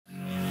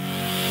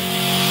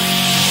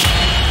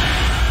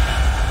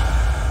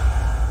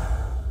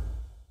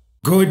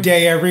Good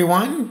day,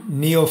 everyone.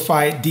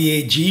 Neophyte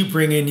DAG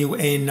bringing you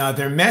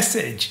another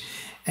message.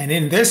 And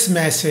in this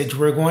message,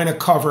 we're going to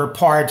cover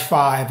part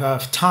 5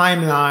 of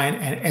Timeline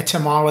and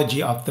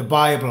Etymology of the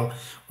Bible.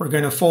 We're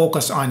going to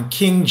focus on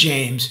King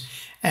James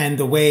and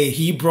the way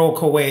he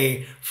broke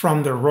away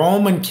from the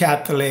Roman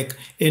Catholic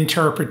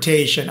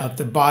interpretation of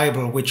the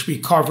Bible, which we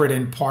covered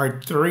in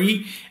part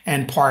 3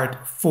 and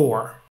part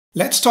 4.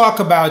 Let's talk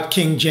about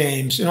King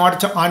James. In order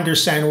to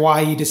understand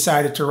why he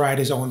decided to write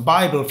his own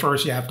Bible,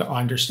 first you have to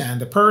understand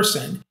the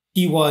person.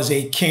 He was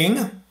a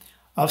king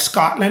of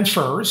Scotland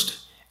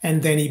first,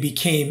 and then he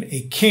became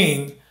a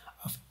king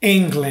of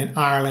England,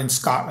 Ireland,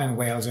 Scotland,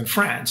 Wales, and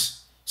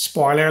France.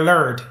 Spoiler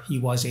alert, he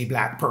was a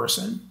black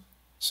person.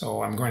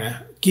 So I'm going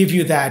to give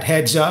you that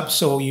heads up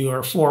so you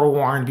are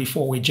forewarned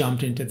before we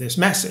jump into this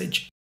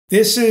message.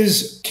 This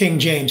is King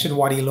James and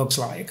what he looks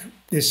like.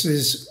 This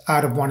is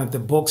out of one of the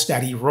books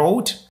that he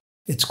wrote.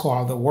 It's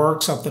called The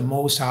Works of the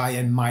Most High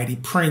and Mighty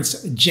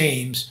Prince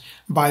James,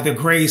 by the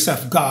grace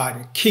of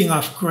God, King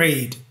of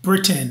Great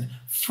Britain,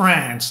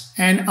 France,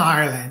 and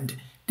Ireland,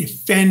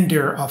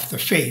 defender of the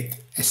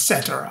faith,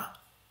 etc.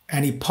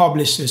 And he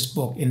published this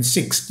book in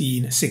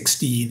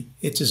 1616.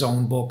 It's his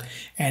own book.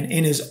 And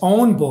in his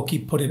own book, he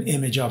put an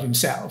image of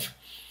himself.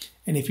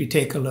 And if you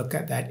take a look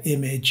at that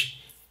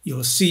image,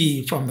 you'll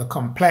see from the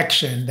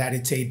complexion that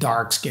it's a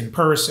dark-skinned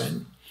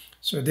person.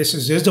 So this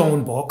is his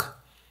own book,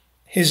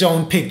 his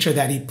own picture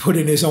that he put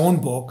in his own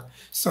book.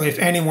 So if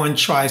anyone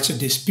tries to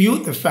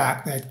dispute the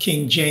fact that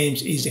King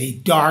James is a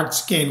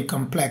dark-skinned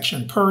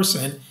complexion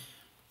person,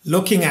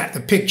 looking at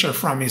the picture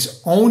from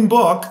his own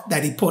book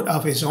that he put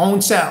of his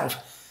own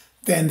self,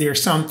 then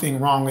there's something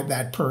wrong with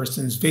that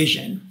person's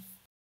vision.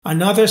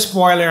 Another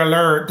spoiler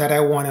alert that I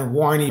want to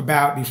warn you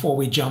about before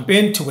we jump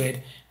into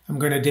it, I'm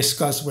going to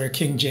discuss where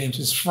King James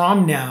is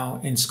from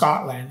now in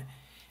Scotland.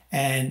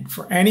 And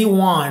for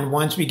anyone,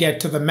 once we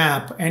get to the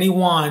map,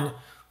 anyone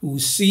who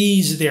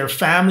sees their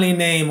family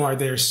name or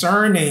their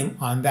surname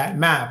on that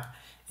map,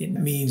 it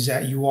means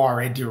that you are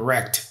a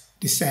direct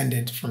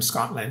descendant from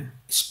Scotland,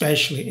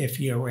 especially if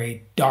you're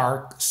a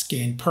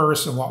dark-skinned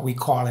person, what we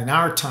call in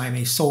our time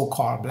a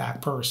so-called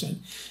black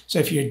person. So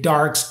if you're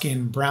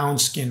dark-skinned,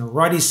 brown-skinned,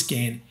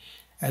 ruddy-skinned,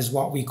 as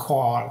what we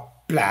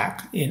call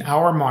black in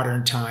our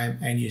modern time,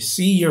 and you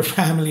see your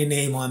family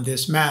name on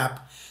this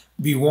map,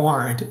 be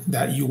warned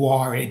that you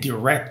are a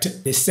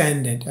direct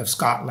descendant of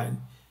Scotland.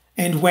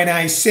 And when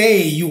I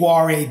say you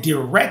are a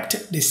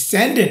direct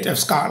descendant of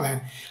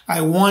Scotland, I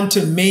want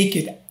to make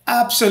it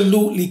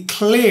absolutely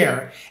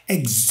clear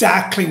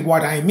exactly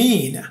what I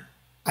mean.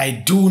 I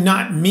do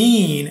not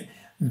mean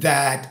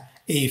that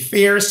a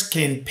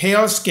fair-skinned,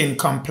 pale-skinned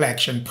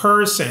complexion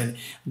person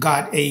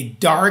got a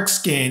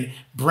dark-skinned,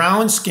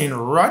 brown-skinned,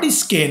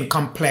 ruddy-skinned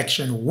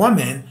complexion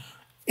woman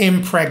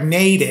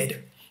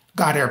impregnated,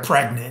 got her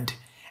pregnant,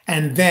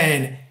 and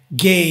then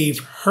gave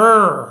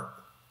her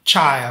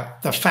child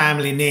the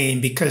family name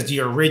because the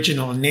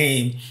original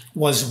name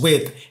was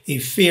with a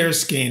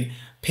fair-skinned,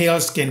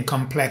 pale-skinned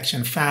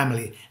complexion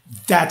family.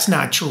 That's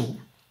not true.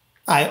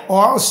 I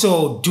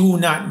also do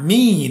not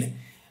mean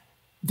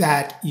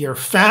that your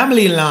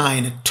family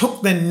line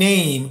took the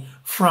name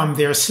from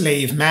their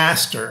slave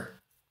master.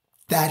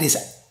 That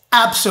is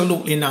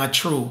absolutely not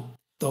true.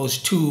 Those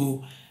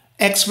two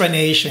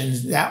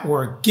explanations that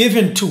were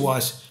given to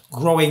us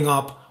growing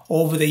up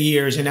over the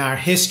years in our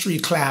history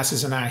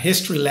classes and our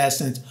history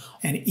lessons,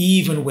 and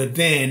even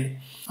within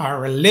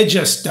our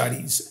religious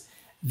studies,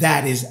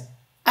 that is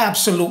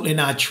absolutely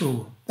not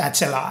true.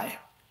 That's a lie.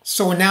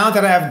 So now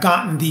that I've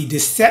gotten the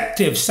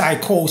deceptive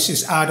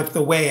psychosis out of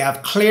the way,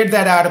 I've cleared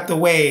that out of the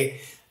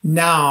way,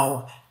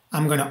 now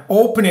I'm going to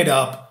open it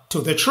up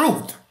to the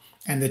truth.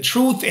 And the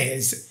truth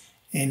is,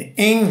 in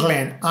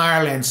England,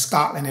 Ireland,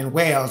 Scotland, and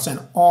Wales,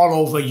 and all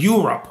over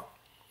Europe,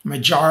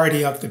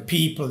 majority of the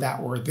people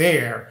that were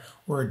there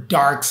were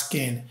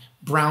dark-skinned,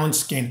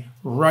 brown-skinned,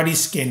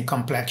 ruddy-skinned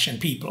complexion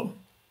people.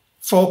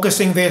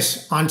 Focusing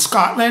this on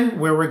Scotland,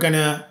 where we're going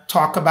to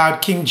talk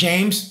about King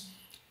James.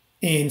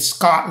 In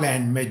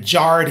Scotland,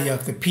 majority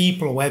of the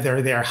people,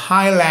 whether they're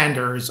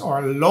Highlanders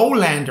or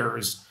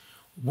Lowlanders,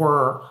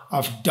 were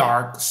of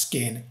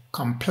dark-skinned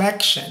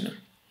complexion.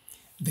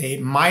 They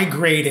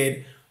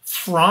migrated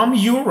from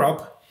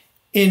Europe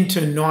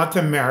into North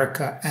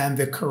America and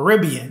the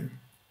Caribbean.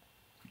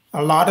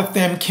 A lot of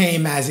them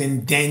came as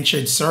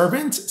indentured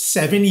servants,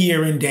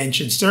 7-year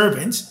indentured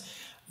servants.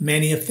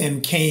 Many of them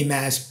came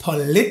as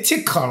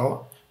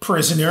political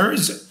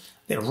prisoners,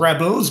 the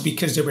rebels,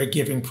 because they were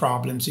giving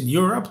problems in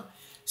Europe.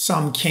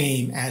 Some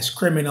came as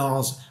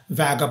criminals,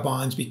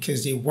 vagabonds,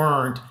 because they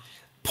weren't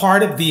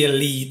part of the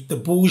elite, the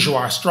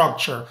bourgeois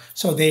structure.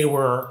 So they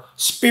were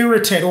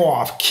spirited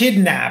off,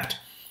 kidnapped,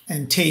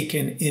 and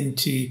taken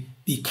into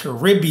the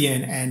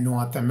Caribbean and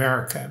North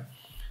America.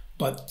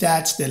 But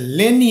that's the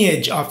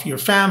lineage of your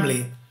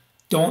family.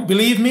 Don't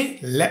believe me?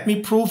 Let me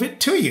prove it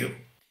to you.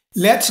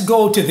 Let's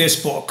go to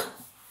this book.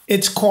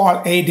 It's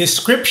called A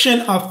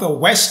Description of the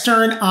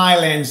Western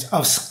Islands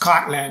of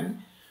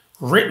Scotland,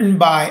 written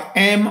by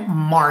M.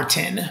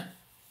 Martin.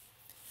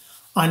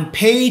 On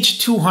page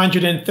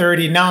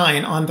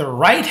 239 on the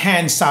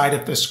right-hand side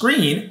of the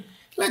screen,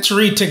 let's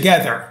read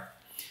together.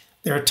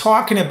 They're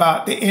talking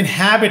about the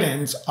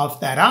inhabitants of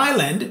that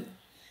island,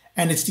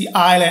 and it's the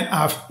island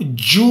of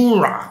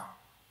Jura.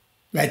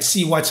 Let's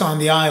see what's on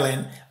the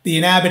island. The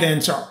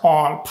inhabitants are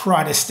all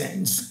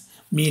Protestants,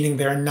 meaning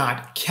they're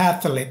not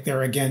Catholic.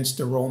 They're against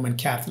the Roman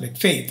Catholic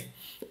faith.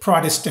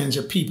 Protestants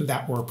are people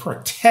that were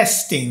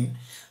protesting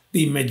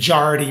the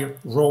majority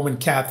Roman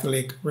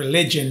Catholic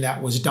religion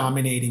that was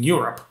dominating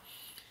Europe.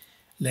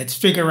 Let's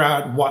figure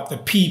out what the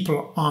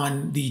people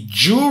on the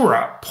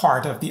Jura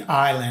part of the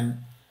island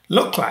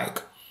look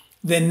like.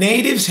 The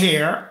natives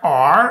here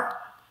are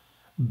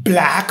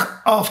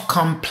black of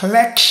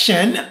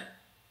complexion. Let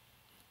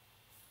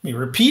me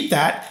repeat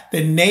that.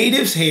 The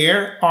natives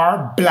here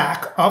are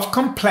black of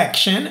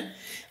complexion.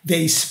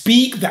 They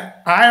speak the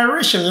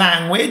Irish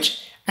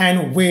language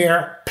and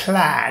wear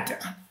plaid.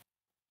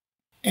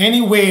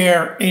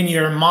 Anywhere in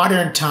your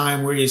modern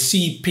time where you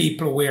see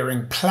people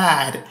wearing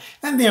plaid,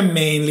 and they're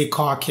mainly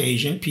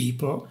Caucasian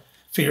people,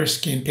 fair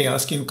skin, pale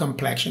skin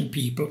complexion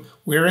people,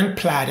 wearing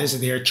plaid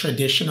as their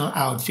traditional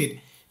outfit,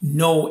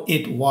 no,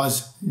 it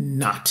was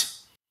not.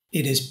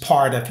 It is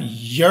part of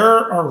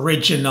your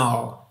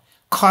original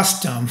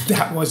custom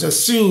that was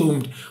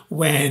assumed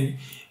when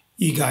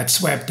you got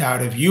swept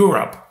out of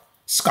Europe,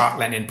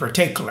 Scotland in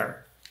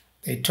particular.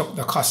 They took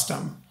the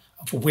custom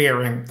of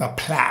wearing the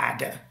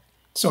plaid.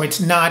 So it's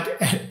not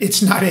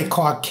a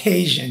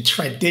Caucasian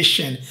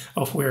tradition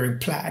of wearing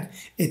plaid.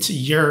 It's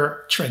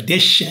your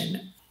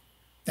tradition.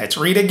 Let's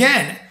read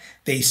again.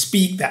 They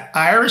speak the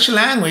Irish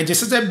language.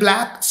 This is a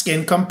black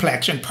skin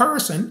complexion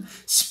person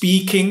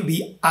speaking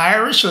the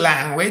Irish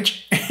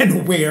language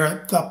and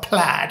wear the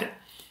plaid.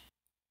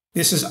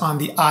 This is on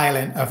the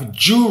island of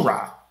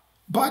Jura.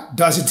 But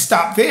does it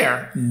stop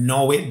there?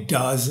 No, it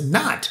does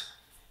not.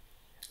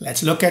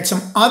 Let's look at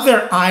some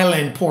other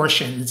island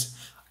portions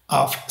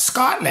of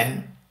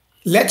Scotland.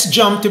 Let's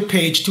jump to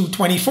page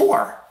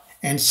 224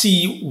 and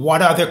see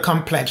what other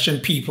complexion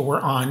people were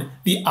on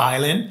the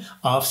island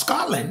of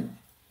Scotland.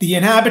 The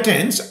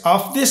inhabitants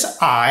of this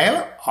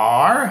isle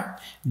are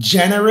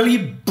generally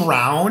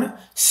brown,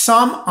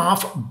 some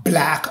of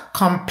black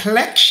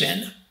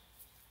complexion.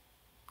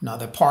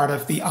 Another part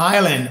of the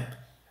island,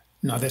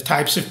 another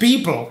types of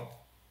people,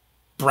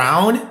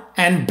 brown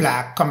and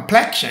black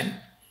complexion.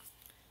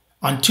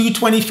 On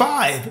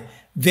 225,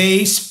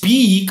 they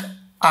speak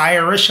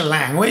Irish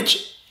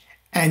language,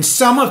 and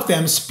some of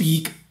them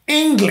speak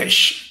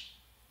English.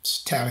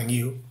 It's telling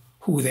you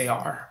who they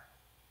are.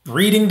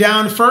 Reading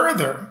down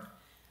further,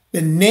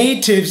 the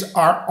natives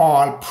are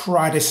all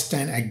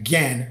Protestant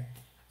again.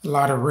 A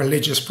lot of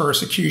religious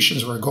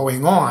persecutions were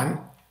going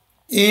on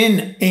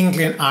in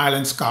England,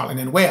 Ireland, Scotland,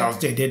 and Wales.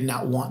 They did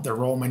not want the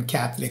Roman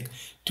Catholic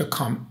to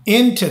come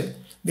into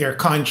their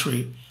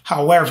country.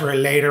 However,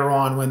 later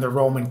on, when the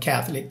Roman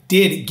Catholic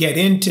did get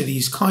into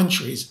these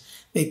countries,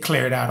 they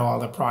cleared out all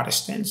the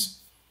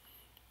Protestants,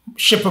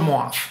 ship them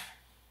off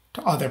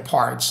to other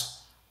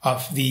parts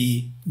of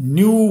the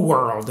New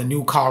World, the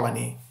new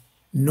colony,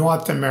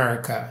 North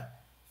America,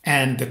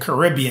 and the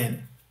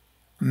Caribbean.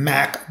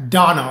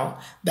 MacDonald,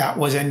 that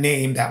was a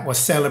name that was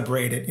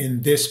celebrated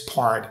in this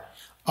part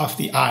of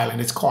the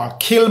island. It's called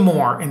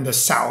Kilmore in the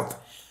south.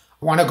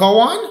 Want to go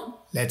on?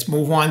 Let's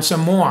move on some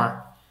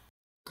more.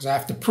 Because I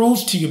have to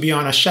prove to you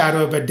beyond a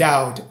shadow of a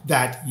doubt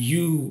that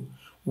you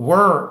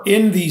were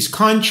in these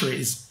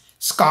countries,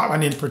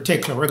 Scotland in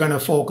particular. We're going to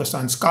focus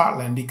on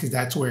Scotland because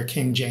that's where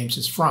King James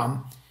is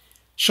from,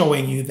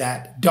 showing you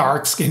that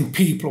dark-skinned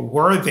people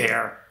were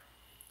there.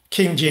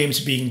 King James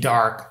being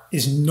dark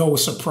is no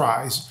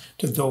surprise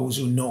to those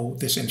who know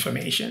this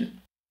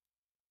information.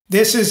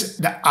 This is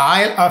the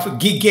Isle of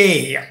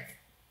Gigay.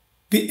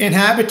 The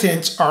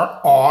inhabitants are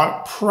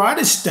all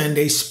Protestant.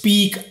 They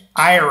speak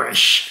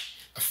Irish.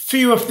 A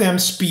few of them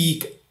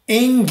speak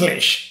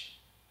English.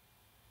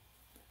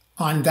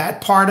 On that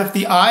part of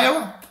the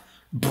isle,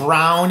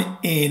 brown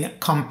in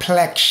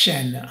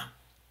complexion.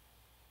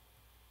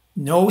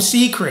 No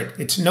secret,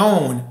 it's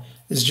known.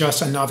 It's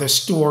just another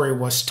story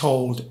was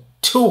told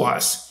to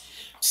us.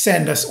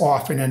 Send us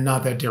off in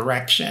another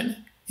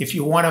direction. If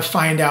you want to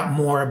find out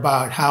more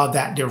about how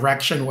that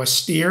direction was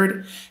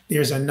steered,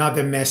 there's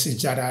another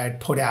message that I had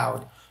put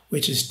out,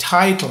 which is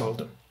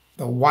titled,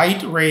 "The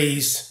White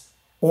Race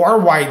or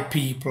White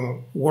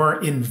People Were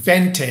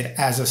Invented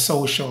as a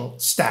Social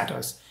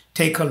Status."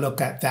 Take a look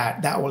at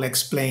that. That will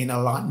explain a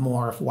lot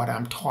more of what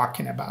I'm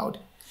talking about.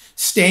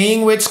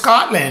 Staying with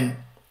Scotland,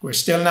 we're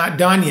still not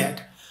done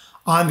yet.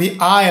 On the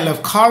Isle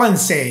of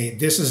Colonsay,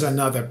 this is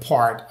another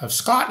part of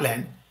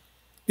Scotland.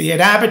 The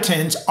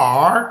inhabitants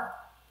are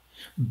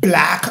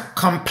black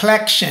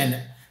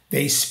complexion.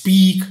 They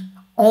speak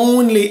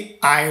only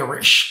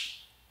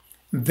Irish.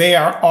 They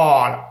are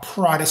all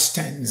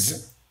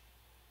Protestants.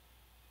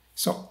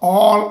 So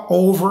all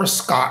over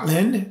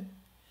Scotland,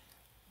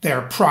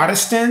 they're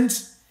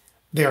Protestants,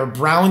 they're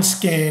brown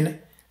skin,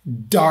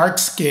 dark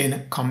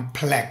skin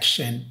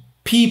complexion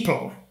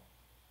people.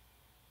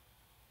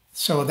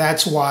 So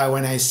that's why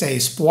when I say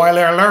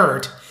spoiler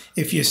alert,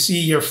 if you see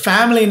your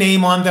family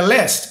name on the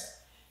list,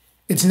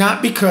 it's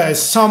not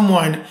because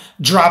someone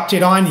dropped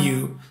it on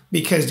you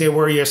because they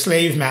were your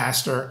slave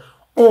master,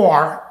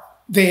 or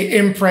they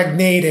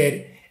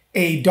impregnated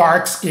a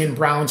dark-skinned,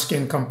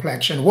 brown-skinned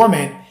complexion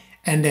woman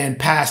and then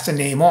passed the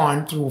name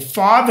on through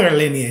father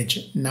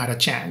lineage. Not a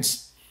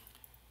chance.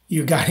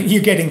 You're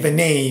getting the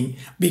name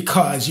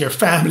because your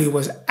family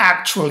was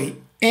actually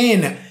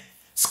in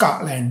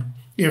Scotland.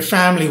 Your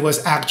family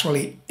was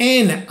actually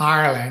in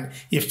Ireland.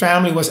 Your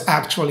family was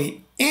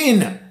actually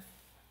in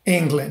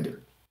England.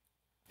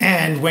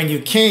 And when you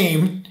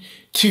came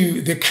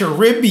to the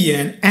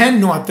Caribbean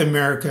and North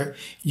America,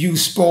 you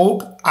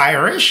spoke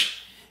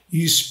Irish,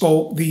 you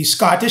spoke the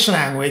Scottish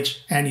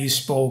language, and you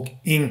spoke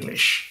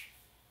English.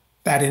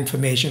 That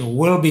information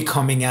will be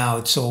coming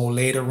out, so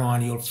later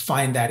on you'll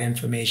find that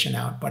information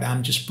out, but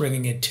I'm just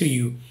bringing it to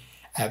you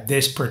at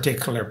this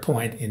particular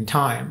point in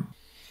time.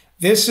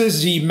 This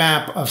is the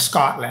map of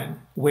Scotland,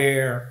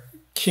 where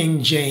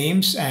King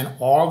James and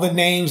all the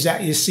names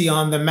that you see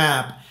on the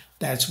map,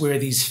 that's where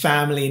these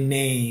family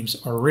names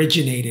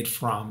originated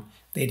from.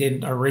 They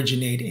didn't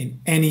originate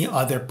in any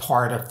other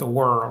part of the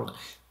world.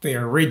 They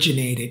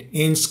originated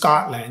in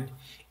Scotland.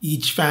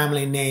 Each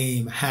family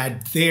name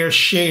had their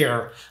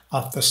share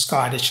of the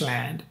Scottish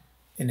land.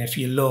 And if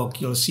you look,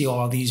 you'll see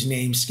all these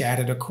names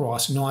scattered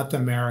across North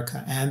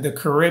America and the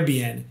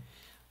Caribbean.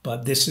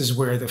 But this is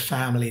where the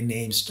family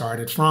name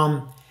started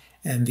from.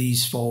 And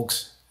these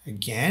folks,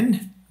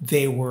 again,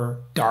 they were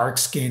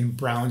dark-skinned,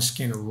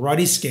 brown-skinned,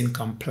 ruddy-skinned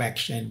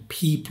complexion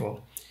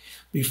people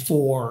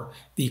before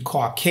the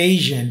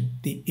Caucasian,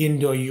 the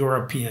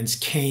Indo-Europeans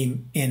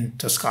came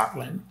into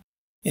Scotland.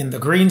 In the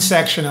green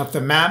section of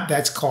the map,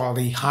 that's called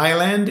the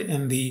highland.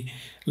 In the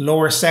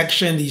lower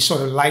section, the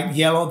sort of light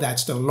yellow,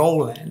 that's the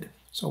lowland.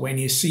 So when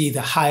you see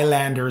the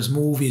Highlanders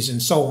movies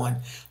and so on,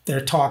 they're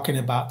talking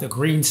about the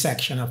green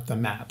section of the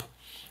map.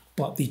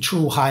 But the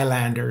true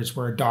Highlanders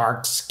were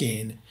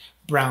dark-skinned,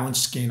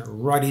 brown-skinned,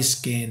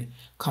 ruddy-skinned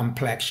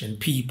complexion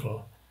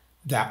people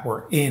that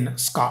were in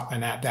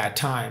Scotland at that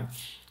time.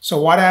 So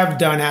what I've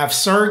done, I've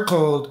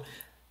circled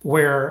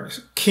where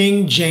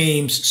King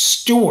James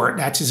Stuart,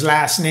 that's his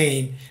last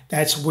name,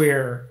 that's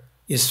where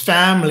his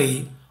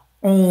family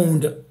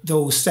owned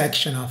those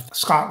sections of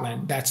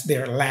Scotland. That's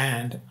their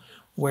land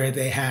where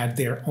they had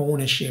their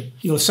ownership.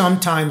 You'll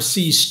sometimes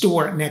see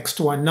Stuart next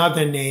to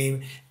another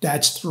name.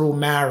 That's through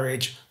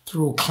marriage,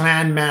 through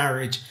clan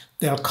marriage.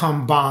 They'll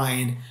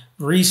combine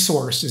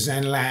resources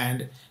and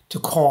land to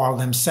call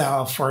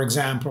themselves, for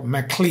example,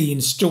 MacLean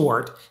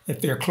Stuart,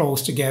 if they're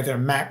close together,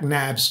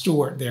 MacNab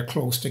Stuart, they're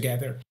close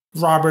together.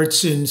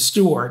 Robertson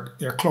Stuart,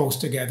 they're close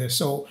together.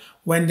 So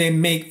when they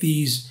make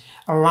these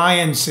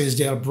alliances,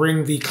 they'll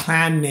bring the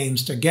clan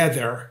names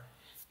together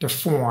to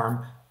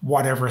form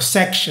whatever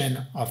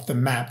section of the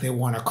map they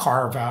want to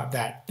carve out,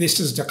 that this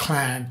is the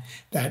clan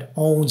that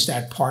owns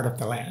that part of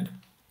the land.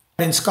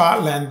 In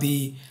Scotland,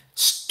 the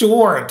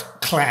Stuart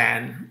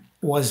clan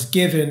was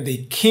given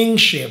the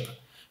kingship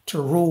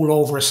to rule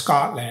over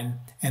Scotland,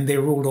 and they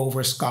ruled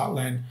over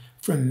Scotland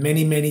for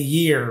many, many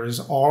years,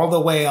 all the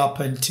way up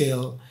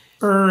until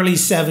early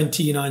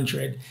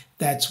 1700.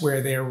 That's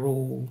where their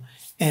rule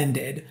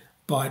ended.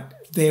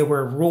 But they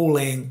were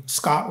ruling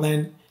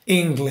Scotland,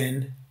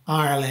 England,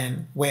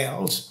 Ireland,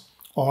 Wales,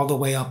 all the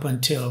way up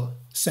until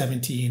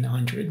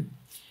 1700.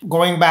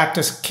 Going back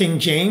to King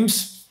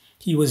James,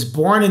 he was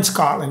born in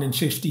Scotland in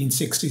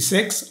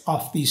 1566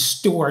 of the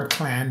Stuart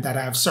clan that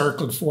I've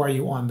circled for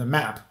you on the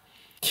map.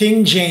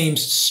 King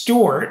James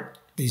Stuart,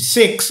 the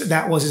sixth,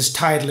 that was his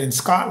title in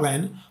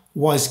Scotland,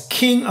 was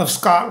King of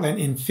Scotland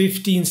in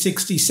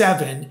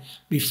 1567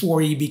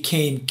 before he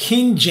became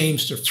King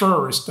James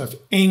I of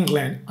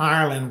England,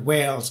 Ireland,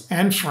 Wales,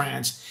 and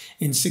France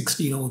in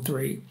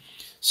 1603.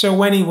 So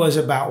when he was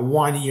about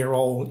 1 year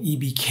old, he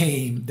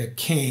became the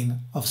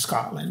King of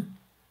Scotland.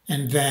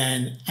 And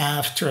then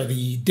after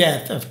the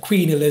death of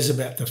Queen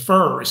Elizabeth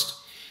I,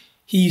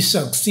 he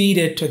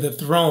succeeded to the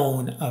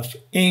throne of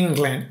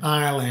England,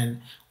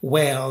 Ireland,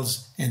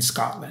 Wales, and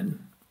Scotland.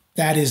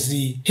 That is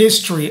the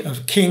history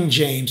of King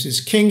James, his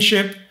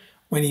kingship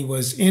when he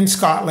was in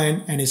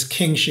Scotland and his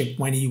kingship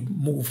when he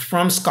moved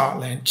from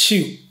Scotland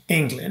to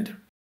England.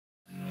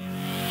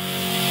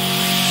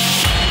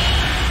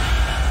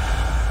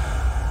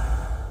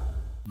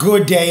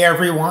 Good day,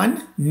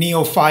 everyone.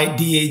 Neophyte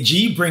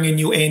DAG bringing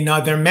you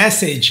another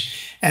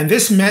message. And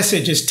this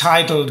message is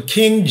titled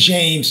King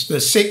James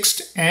VI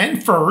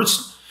and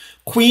First,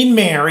 Queen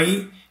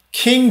Mary,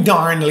 King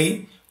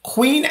Darnley,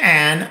 Queen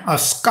Anne of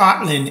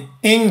Scotland,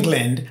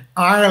 England,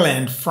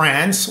 Ireland,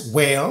 France,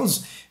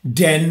 Wales,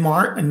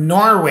 Denmark, and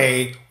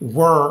Norway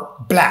were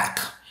black.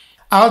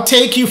 I'll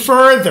take you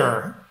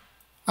further.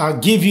 I'll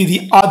give you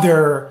the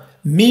other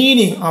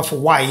meaning of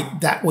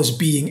white that was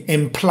being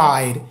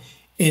implied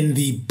in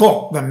the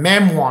book, the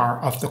memoir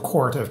of the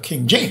court of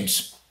King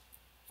James.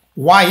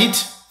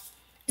 White,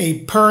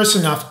 a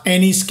person of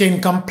any skin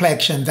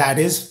complexion that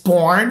is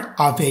born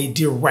of a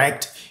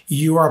direct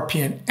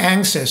European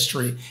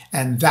ancestry,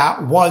 and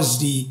that was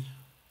the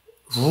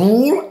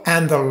rule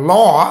and the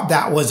law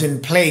that was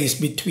in place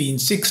between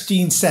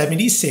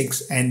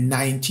 1676 and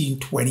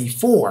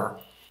 1924.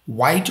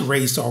 White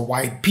race or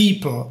white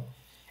people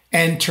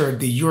entered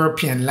the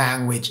European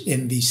language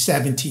in the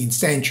 17th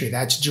century.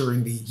 That's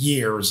during the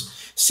years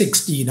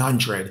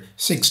 1600,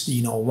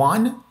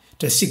 1601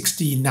 to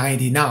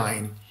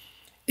 1699.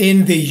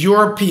 In the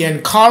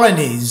European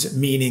colonies,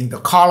 meaning the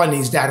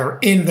colonies that are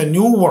in the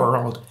New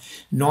World,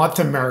 North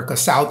America,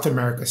 South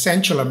America,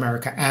 Central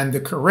America, and the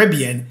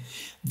Caribbean,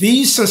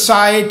 these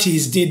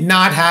societies did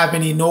not have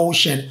any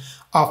notion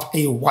of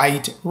a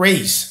white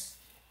race.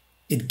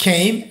 It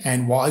came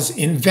and was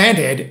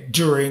invented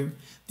during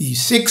the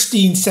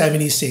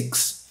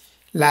 1676,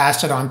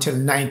 lasted until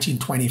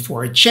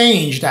 1924. It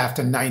changed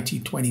after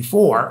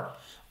 1924,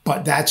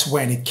 but that's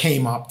when it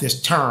came up,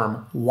 this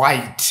term,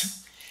 white,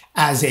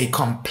 as a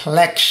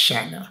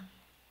complexion.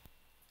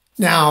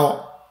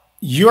 Now,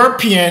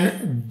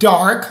 European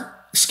dark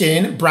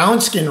skin, brown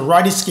skin,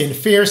 ruddy skin,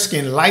 fair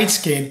skin, light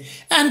skin,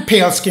 and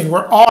pale skin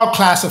were all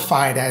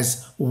classified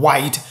as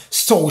white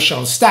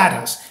social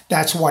status.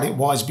 That's what it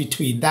was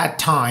between that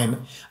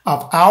time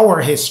of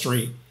our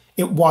history.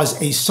 It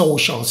was a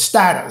social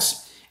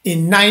status.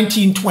 In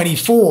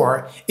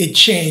 1924, it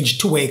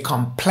changed to a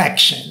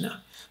complexion.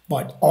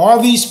 But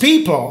all these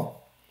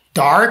people,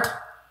 dark,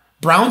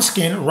 brown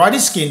skin, ruddy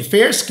skin,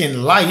 fair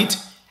skin, light,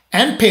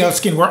 and pale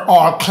skin, were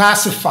all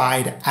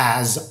classified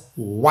as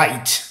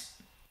white.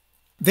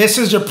 This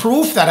is the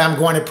proof that I'm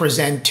going to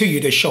present to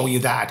you to show you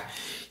that.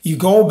 You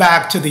go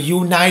back to the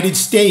United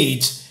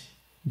States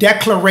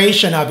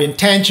Declaration of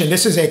Intention.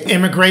 This is an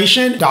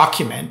immigration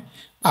document.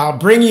 I'll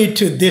bring you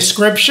to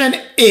description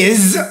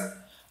is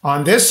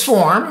on this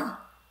form,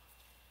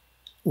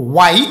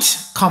 white,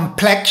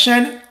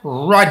 complexion,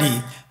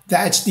 ruddy.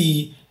 That's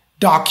the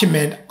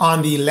document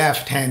on the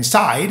left-hand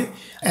side.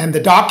 And the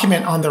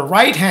document on the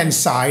right-hand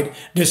side,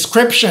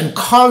 description,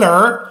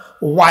 color,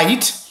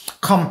 white,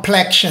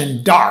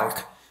 complexion,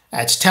 dark.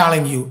 That's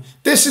telling you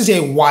this is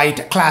a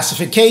white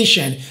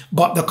classification,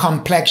 but the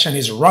complexion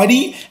is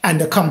ruddy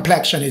and the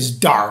complexion is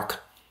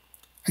dark.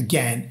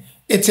 Again,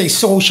 it's a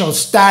social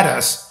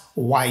status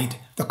white.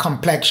 The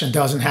complexion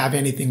doesn't have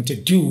anything to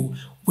do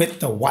with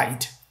the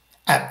white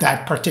at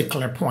that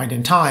particular point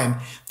in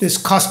time. This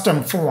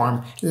custom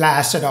form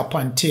lasted up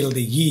until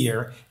the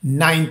year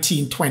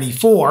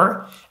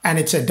 1924, and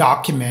it's a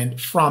document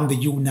from the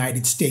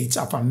United States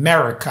of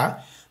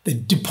America, the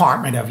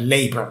Department of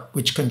Labor,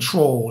 which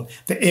controlled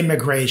the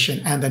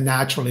immigration and the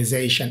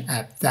naturalization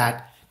at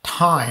that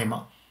time.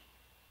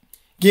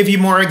 Give you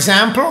more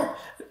example,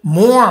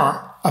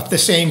 more of the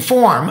same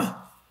form.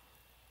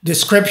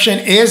 Description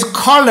is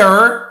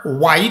color,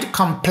 white,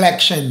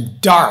 complexion,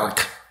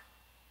 dark.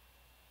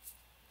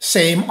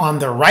 Same on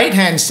the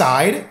right-hand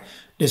side.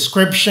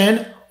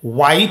 Description,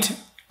 white,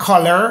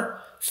 color,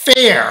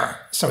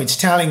 fair. So it's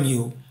telling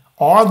you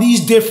all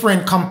these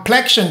different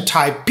complexion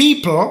type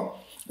people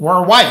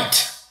were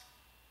white.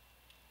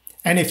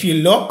 And if you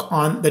look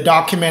on the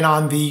document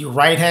on the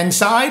right-hand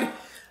side,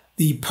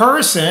 the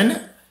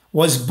person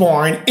was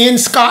born in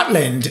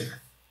Scotland.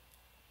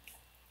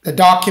 The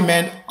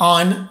document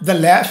on the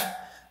left,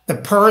 the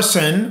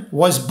person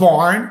was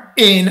born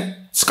in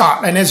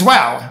Scotland as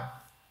well.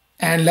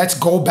 And let's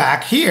go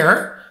back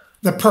here.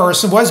 The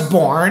person was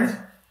born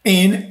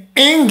in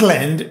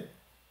England.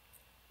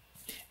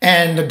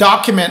 And the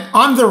document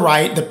on the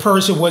right, the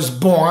person was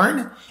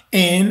born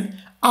in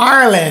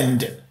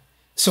Ireland.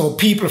 So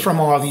people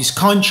from all these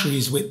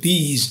countries with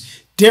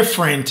these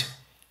different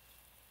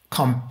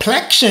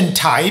complexion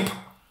type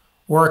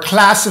were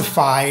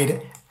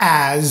classified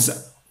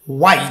as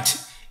white.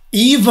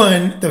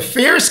 Even the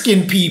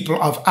fair-skinned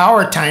people of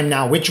our time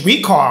now, which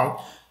we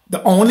call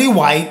the only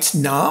whites,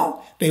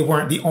 no, they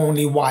weren't the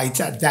only whites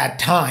at that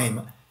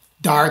time.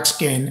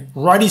 Dark-skinned,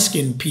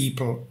 ruddy-skinned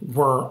people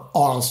were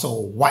also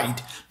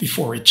white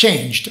before it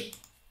changed.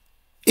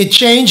 It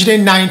changed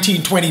in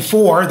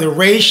 1924, the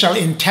Racial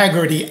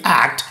Integrity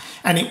Act,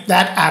 and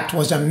that act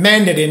was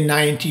amended in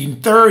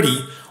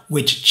 1930,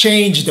 which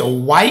changed the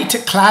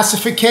white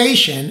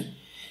classification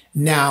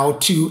now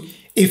to,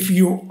 if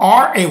you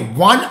are a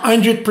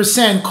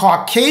 100%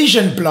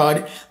 Caucasian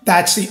blood,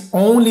 that's the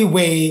only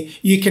way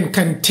you can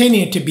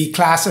continue to be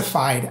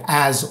classified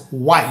as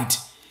white.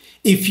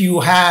 If you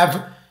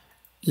have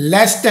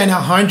less than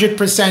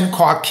 100%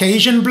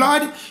 Caucasian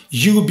blood,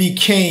 you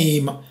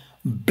became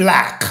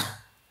black.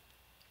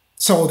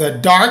 So the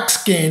dark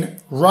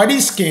skin, ruddy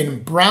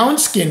skin, brown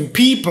skin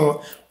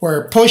people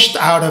were pushed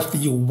out of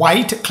the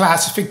white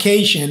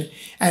classification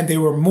and they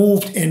were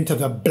moved into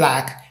the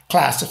black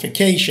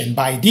classification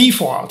by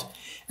default.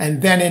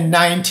 And then in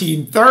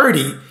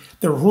 1930,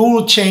 the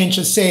rule changed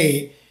to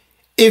say,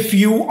 if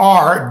you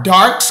are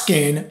dark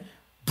skin,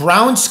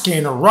 brown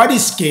skin, or ruddy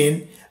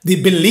skin,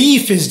 the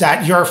belief is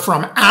that you're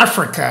from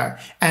Africa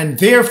and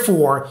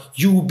therefore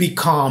you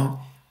become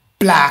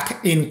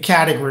black in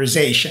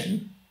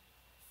categorization.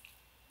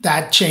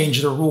 That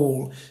changed the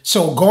rule.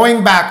 So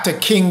going back to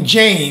King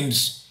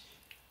James,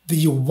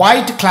 the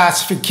white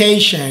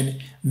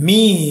classification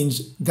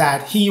means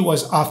that he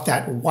was of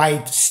that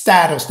white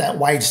status, that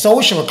white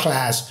social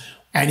class,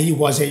 and he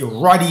was a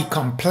ruddy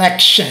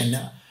complexion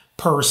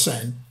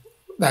person.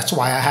 That's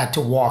why I had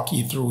to walk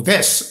you through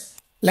this.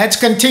 Let's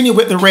continue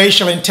with the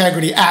Racial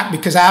Integrity Act,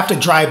 because I have to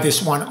drive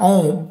this one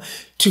home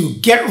to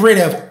get rid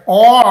of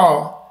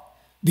all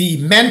the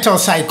mental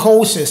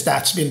psychosis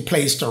that's been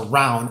placed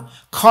around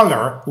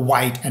color,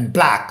 white, and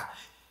black.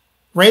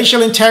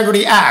 Racial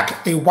Integrity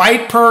Act, a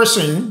white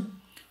person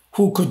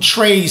who could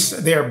trace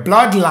their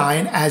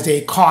bloodline as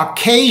a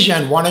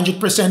Caucasian,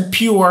 100%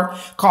 pure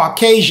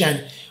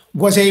Caucasian,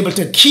 was able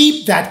to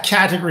keep that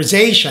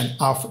categorization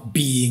of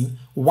being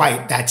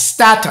white, that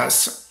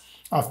status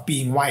of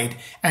being white.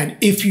 And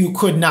if you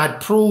could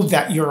not prove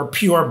that you're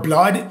pure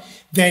blood,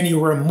 then you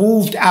were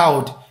moved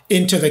out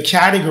into the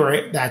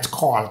category that's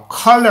called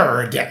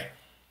colored.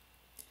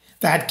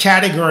 That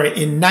category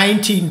in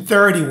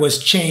 1930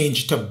 was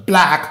changed to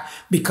black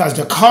because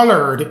the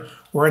colored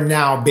were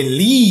now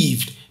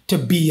believed to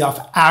be of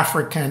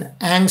African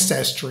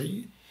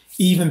ancestry,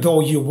 even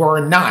though you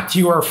were not.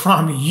 You were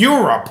from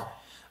Europe,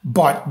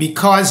 but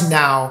because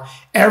now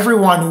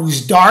everyone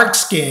who's dark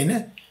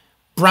skin,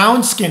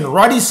 brown skin,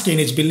 ruddy skin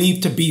is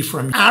believed to be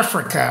from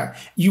Africa,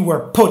 you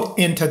were put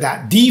into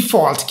that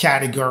default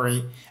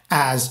category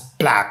as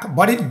black.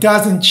 But it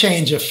doesn't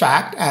change the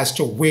fact as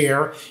to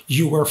where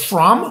you were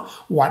from,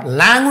 what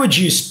language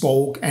you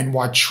spoke, and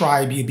what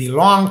tribe you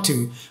belonged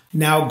to.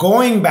 Now,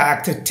 going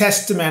back to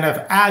Testament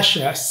of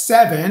Asher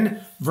 7,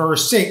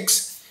 verse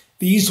 6,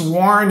 these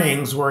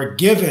warnings were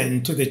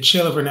given to the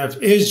children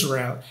of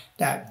Israel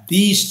that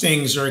these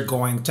things are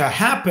going to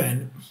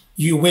happen.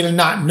 You will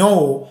not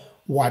know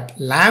what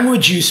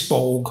language you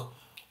spoke,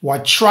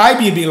 what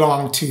tribe you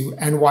belonged to,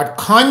 and what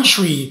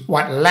country,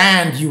 what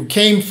land you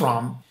came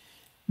from,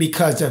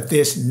 because of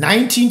this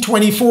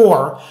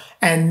 1924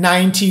 and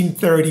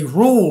 1930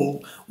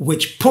 rule,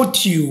 which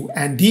put you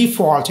and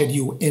defaulted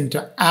you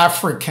into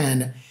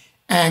African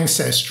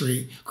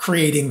ancestry,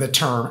 creating the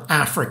term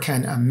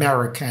African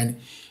American.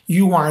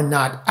 You are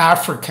not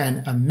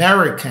African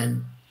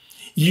American.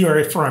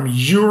 You're from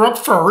Europe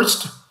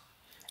first,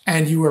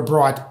 and you were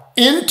brought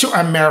into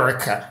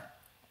America.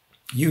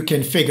 You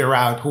can figure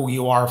out who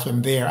you are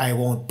from there. I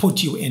won't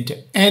put you into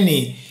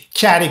any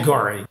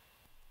category.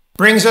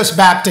 Brings us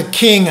back to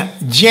King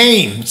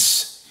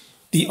James,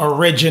 the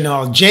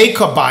original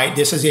Jacobite.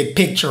 This is a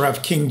picture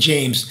of King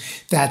James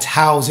that's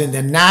housed in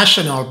the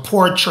National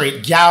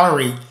Portrait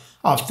Gallery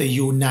of the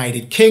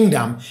United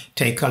Kingdom.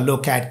 Take a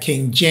look at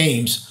King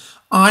James.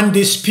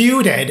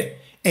 Undisputed,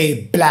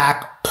 a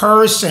black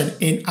person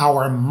in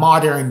our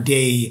modern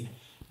day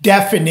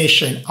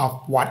definition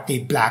of what a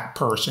black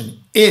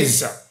person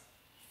is.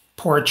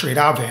 Portrait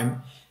of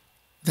him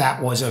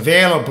that was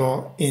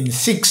available in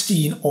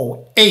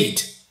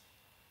 1608.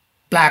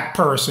 Black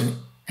person,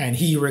 and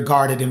he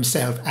regarded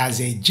himself as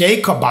a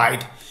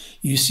Jacobite.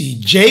 You see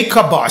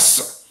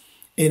Jacobus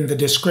in the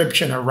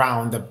description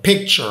around the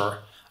picture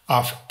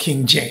of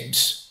King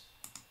James.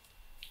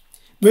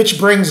 Which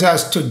brings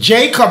us to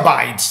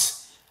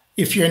Jacobites.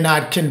 If you're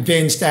not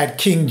convinced that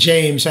King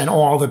James and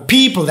all the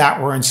people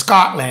that were in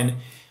Scotland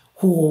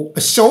who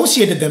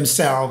associated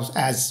themselves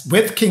as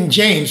with King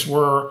James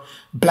were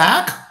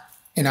black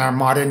in our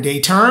modern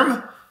day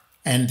term,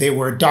 and they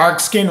were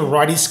dark-skinned,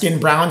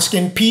 ruddy-skinned,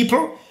 brown-skinned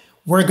people,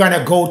 we're going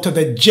to go to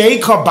the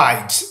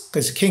Jacobites,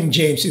 because King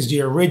James is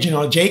the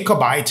original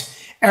Jacobite.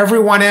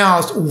 Everyone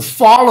else who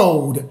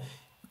followed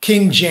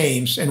King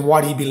James and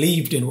what he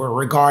believed in were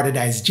regarded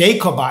as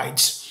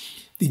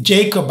Jacobites. The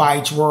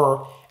Jacobites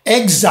were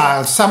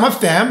exiled. Some of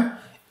them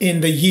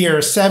in the year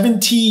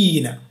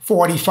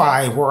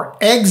 1745 were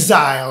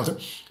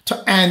exiled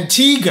to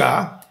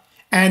Antigua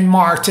and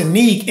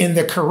Martinique in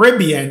the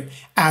Caribbean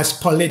as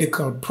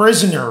political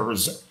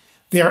prisoners.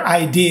 Their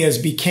ideas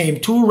became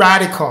too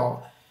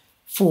radical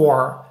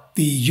for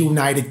the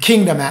United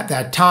Kingdom at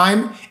that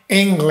time,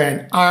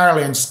 England,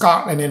 Ireland,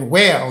 Scotland, and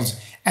Wales,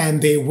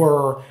 and they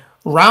were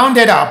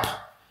rounded up,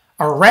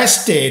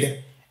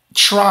 arrested,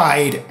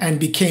 tried, and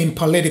became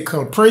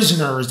political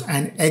prisoners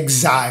and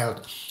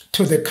exiled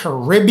to the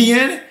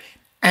Caribbean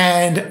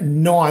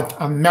and North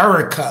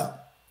America.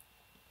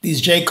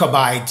 These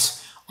Jacobites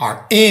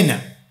are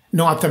in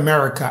North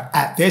America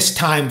at this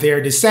time.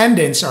 Their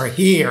descendants are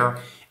here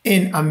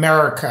in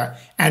America,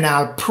 and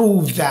I'll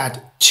prove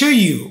that to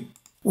you.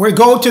 We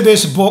go to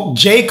this book,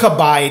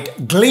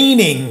 Jacobite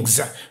Gleanings,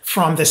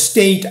 from the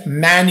state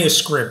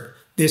manuscript.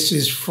 This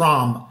is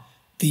from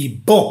the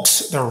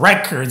books, the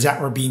records that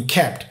were being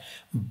kept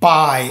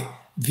by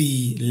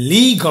the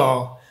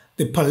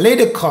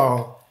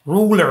political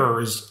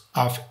rulers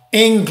of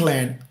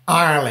England,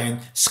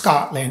 Ireland,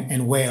 Scotland,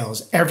 and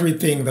Wales.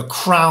 Everything the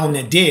crown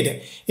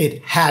did,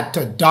 it had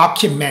to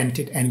document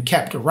it and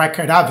kept a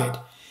record of it.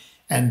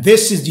 And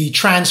this is the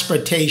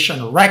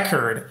transportation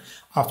record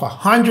of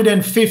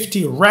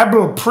 150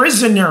 rebel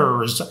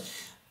prisoners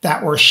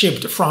that were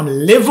shipped from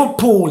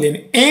Liverpool in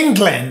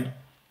England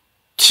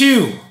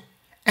to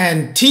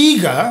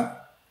Antigua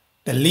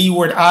the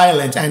Leeward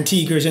Islands.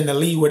 Antigua is in the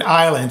Leeward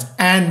Islands.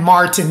 And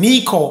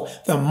Martinico,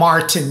 the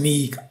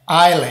Martinique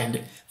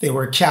Island. They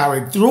were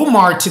carried through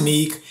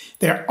Martinique.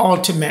 Their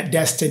ultimate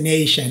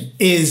destination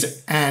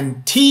is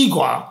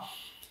Antigua.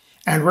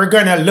 And we're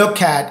going to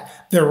look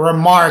at the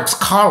remarks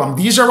column.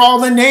 These are all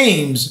the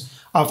names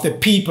of the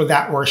people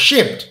that were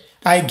shipped.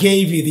 I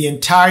gave you the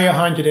entire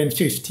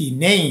 150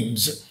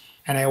 names.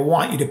 And I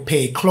want you to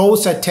pay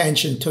close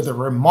attention to the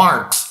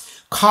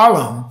remarks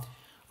column.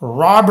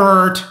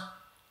 Robert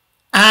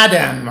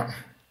Adam,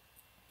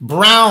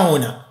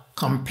 brown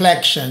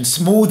complexion,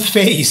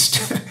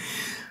 smooth-faced.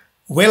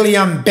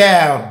 William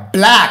Bell,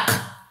 black,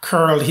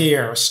 curled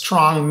hair,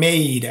 strong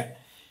made.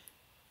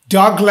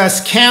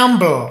 Douglas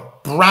Campbell,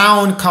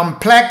 brown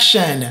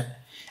complexion.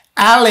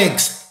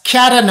 Alex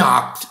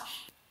Catanock,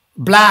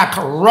 black,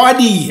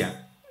 ruddy.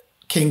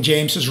 King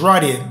James is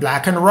ruddy,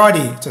 black and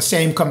ruddy. It's the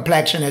same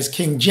complexion as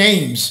King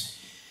James.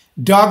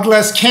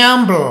 Douglas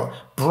Campbell,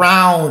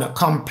 brown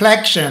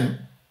complexion.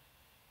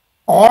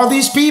 All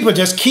these people,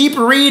 just keep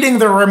reading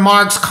the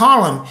remarks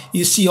column.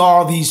 You see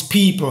all these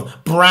people,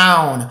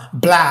 brown,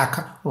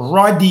 black,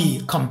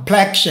 ruddy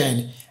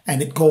complexion,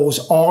 and it goes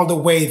all the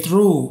way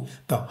through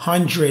the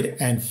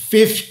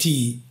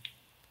 150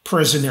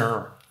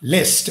 prisoner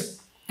list.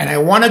 And I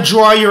want to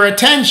draw your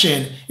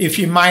attention, if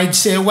you might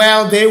say,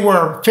 well, they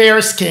were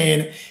fair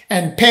skin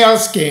and pale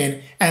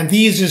skin, and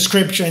these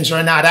descriptions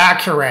are not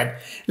accurate.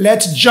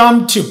 Let's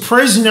jump to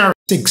prisoner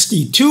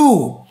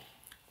 62.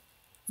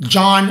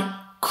 John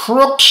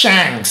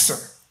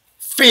Crookshanks,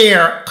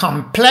 fair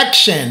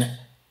complexion.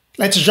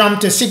 Let's jump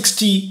to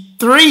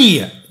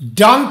 63.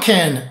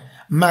 Duncan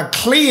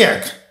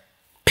MacLeod,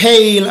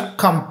 pale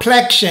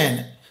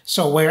complexion.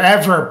 So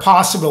wherever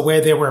possible where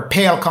they were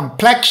pale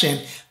complexion,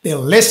 they'll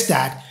list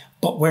that,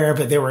 but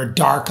wherever they were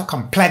dark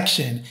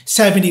complexion.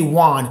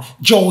 71.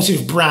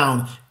 Joseph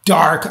Brown,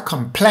 dark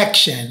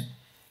complexion.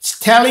 It's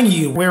telling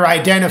you we're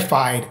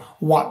identified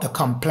what the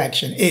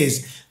complexion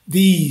is.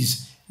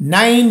 These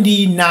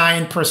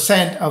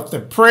 99% of the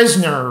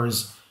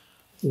prisoners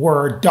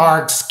were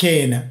dark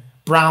skin,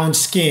 brown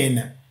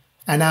skin.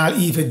 And I'll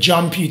even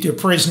jump you to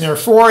prisoner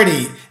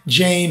 40,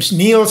 James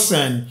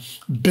Nielsen,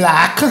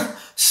 black,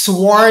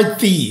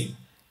 swarthy.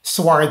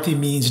 Swarthy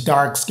means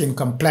dark skin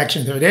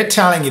complexion. So they're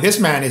telling you this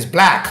man is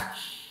black,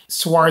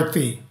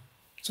 swarthy.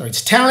 So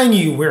it's telling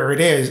you where it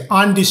is,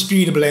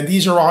 undisputable. And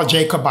these are all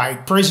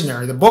Jacobite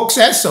prisoners. The book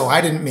says so. I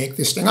didn't make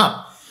this thing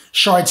up.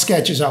 Short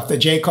sketches of the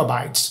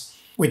Jacobites,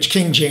 which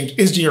King James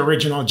is the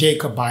original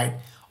Jacobite,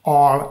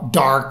 all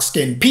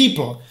dark-skinned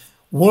people.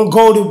 We'll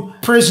go to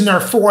prisoner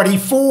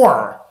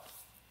 44,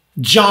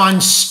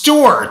 John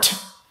Stuart.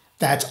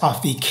 That's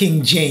of the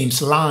King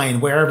James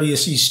line. Wherever you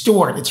see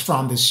Stuart, it's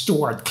from the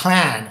Stuart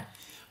clan.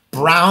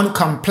 Brown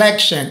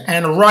complexion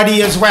and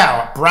ruddy as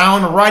well.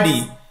 Brown,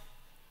 ruddy.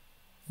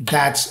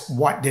 That's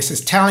what this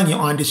is telling you,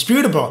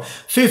 undisputable.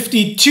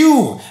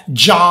 52,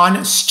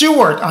 John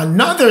Stuart,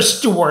 another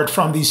Stuart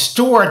from the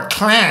Stuart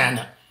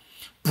clan.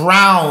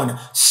 Brown,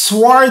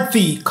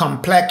 swarthy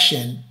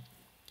complexion.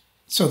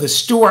 So the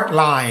Stuart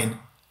line,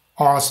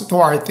 or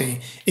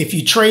swarthy. If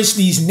you trace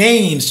these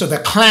names to the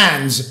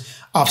clans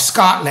of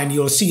Scotland,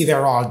 you'll see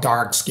they're all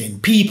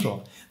dark-skinned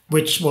people,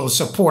 which will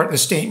support the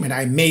statement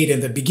I made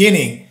in the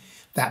beginning,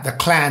 that the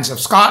clans of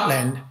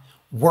Scotland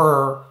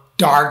were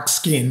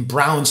dark-skinned,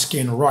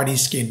 brown-skinned,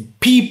 ruddy-skinned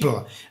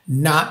people,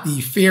 not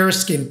the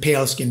fair-skinned,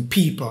 pale-skinned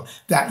people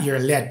that you're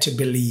led to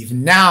believe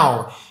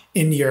now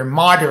in your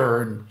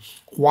modern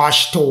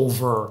washed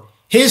over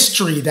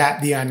history,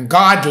 that the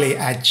ungodly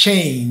had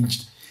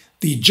changed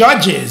the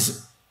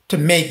judges to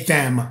make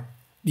them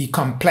the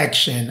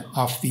complexion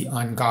of the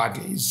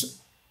ungodlies.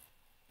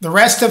 The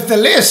rest of the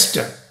list,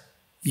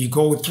 you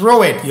go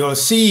through it, you'll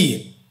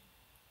see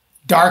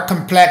dark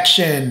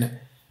complexion,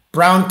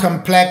 brown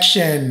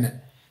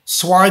complexion,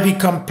 swarthy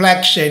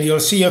complexion. You'll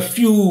see a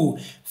few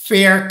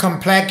fair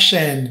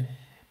complexion,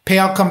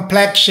 pale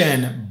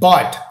complexion,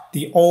 but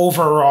the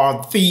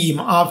overall theme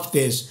of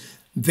this,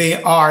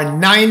 they are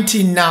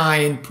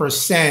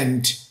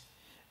 99%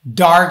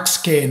 dark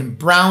skin,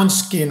 brown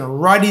skin,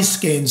 ruddy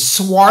skin,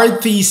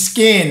 swarthy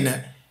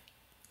skin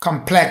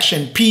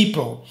complexion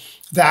people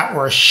that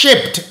were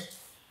shipped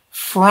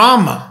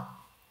from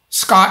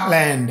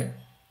Scotland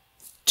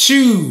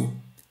to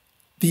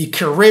the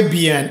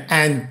Caribbean,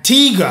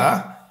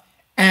 Antigua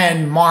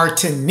and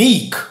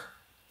Martinique,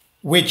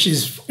 which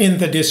is in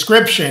the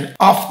description.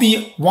 Of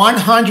the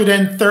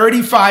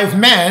 135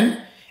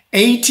 men,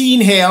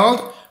 18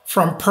 hailed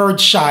from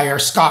Perthshire,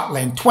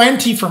 Scotland,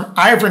 20 from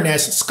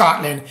Inverness,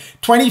 Scotland,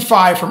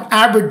 25 from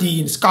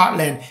Aberdeen,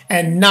 Scotland,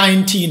 and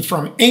 19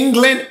 from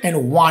England,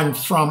 and 1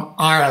 from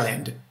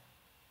Ireland.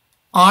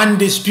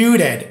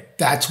 Undisputed,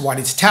 that's what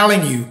it's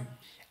telling you.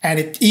 And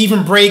it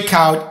even break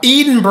out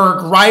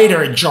Edinburgh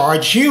writer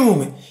George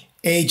Hume,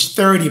 age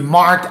 30,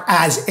 marked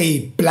as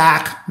a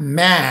black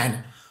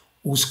man,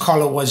 whose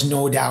color was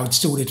no doubt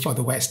suited for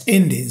the West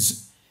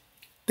Indies.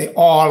 They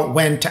all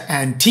went to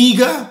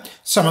Antigua.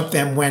 Some of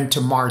them went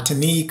to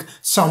Martinique.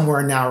 Some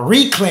were now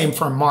reclaimed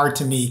from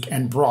Martinique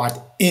and brought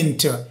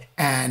into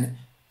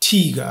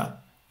Antigua.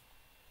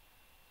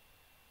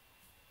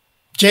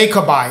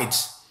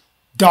 Jacobites,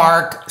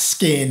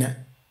 dark-skinned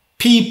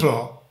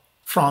people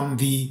from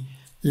the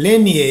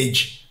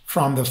lineage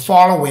from the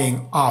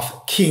following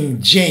of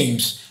King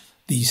James,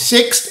 the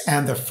 6th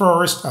and the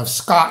 1st of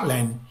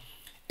Scotland,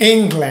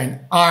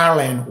 England,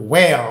 Ireland,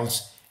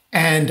 Wales,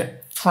 and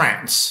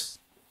France.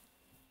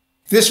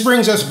 This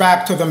brings us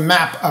back to the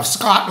map of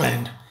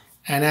Scotland.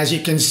 And as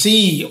you can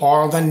see,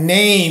 all the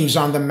names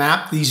on the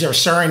map, these are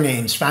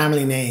surnames,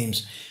 family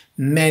names.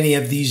 Many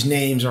of these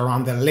names are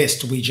on the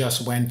list we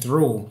just went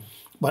through.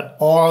 But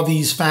all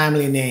these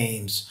family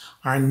names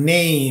are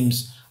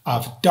names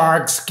of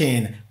dark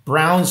skin,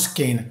 brown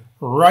skin,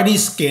 ruddy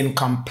skin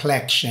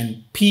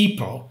complexion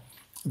people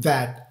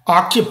that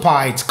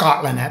occupied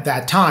Scotland at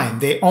that time.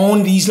 They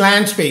owned these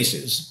land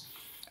spaces,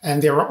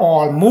 and they were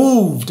all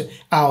moved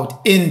out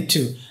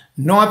into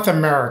North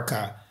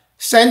America,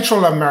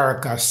 Central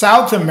America,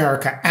 South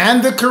America,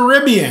 and the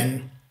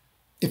Caribbean.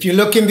 If you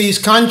look in these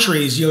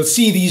countries, you'll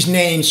see these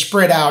names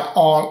spread out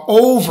all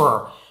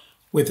over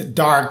with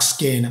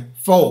dark-skinned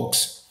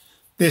folks.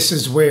 This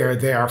is where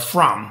they are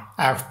from.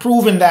 I've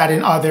proven that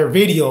in other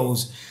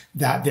videos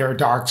that there are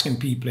dark-skinned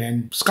people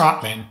in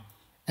Scotland.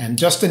 And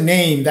just to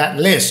name that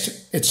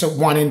list, it's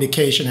one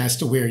indication as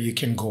to where you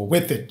can go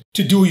with it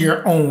to do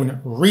your own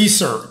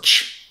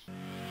research.